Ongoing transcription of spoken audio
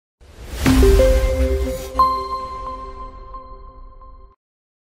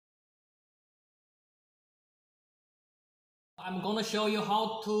I'm going to show you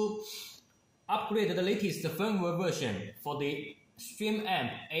how to upgrade the latest firmware version for the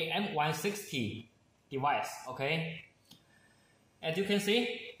StreamAmp AM160 device. Okay, as you can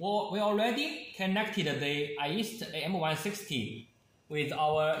see, we already connected the iEAST AM160 with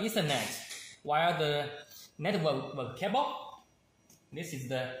our Ethernet via the network cable. This is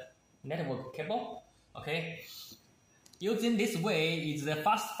the network cable. Okay, using this way is the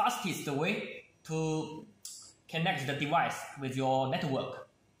fastest way to connect the device with your network.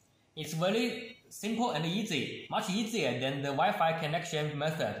 It's very simple and easy, much easier than the Wi-Fi connection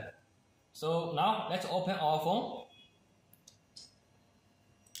method. So now let's open our phone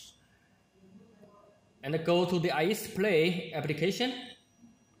and go to the iEAST Play application.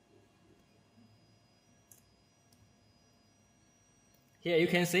 Here you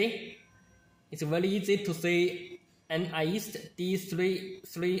can see it's very easy to see an iEAST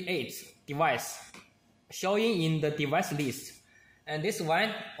D338 device showing in the device list, and this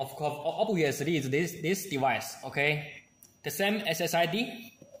one, of course, obviously is this device. Okay, the same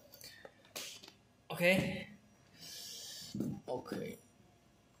SSID. Okay,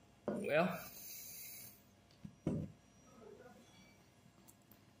 well,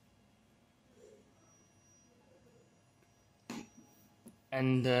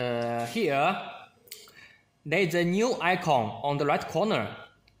 and here there is a new icon on the right corner.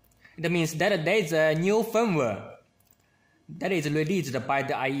 It means that there is a new firmware that is released by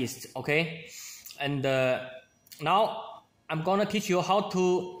the iEAST. Okay, and now I'm gonna teach you how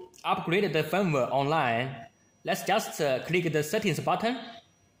to upgrade the firmware online. Let's just click the settings button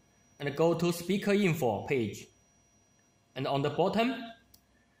and go to speaker info page, and on the bottom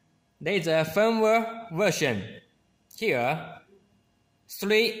there is a firmware version here,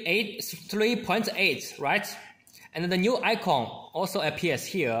 3.8, right? And the new icon also appears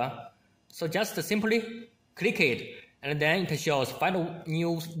here. So just simply click it, and then it shows final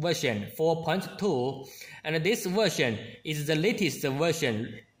new version 4.2, and this version is the latest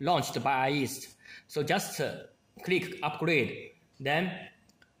version launched by iEAST. So just click upgrade. Then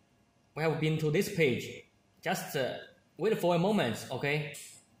we have been to this page. Just wait for a moment, okay?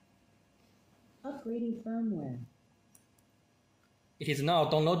 Upgrading firmware. It is now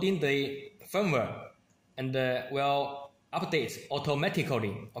downloading the firmware and will update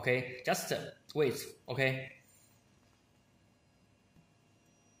automatically. Okay, just wait. Okay.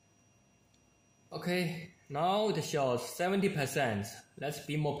 Okay, now it shows 70%. Let's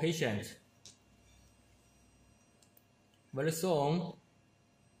be more patient. Very soon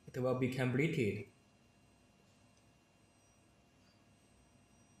it will be completed.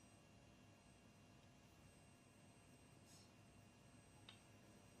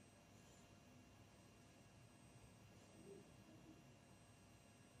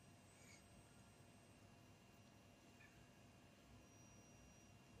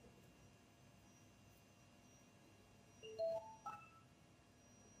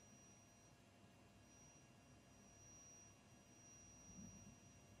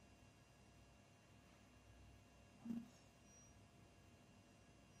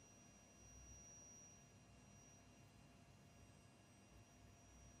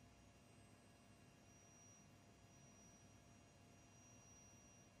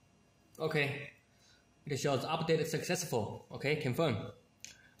 Okay, it shows update successful. Okay, confirm.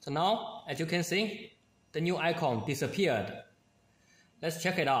 So now, as you can see, the new icon disappeared. Let's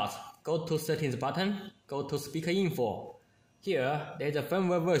check it out. Go to settings button, go to speaker info. Here, there is a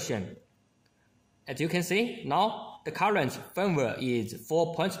firmware version. As you can see, now the current firmware is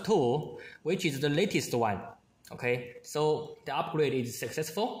 4.2, which is the latest one. Okay, so the upgrade is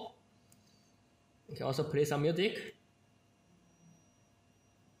successful. You can also play some music.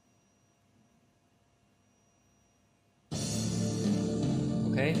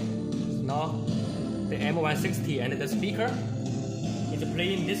 Okay, now the AM160 and the speaker is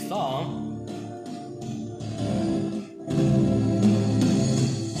playing this song.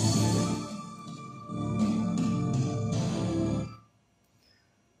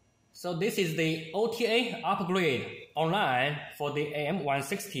 So this is the OTA upgrade online for the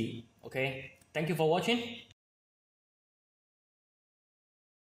AM160. Okay, thank you for watching.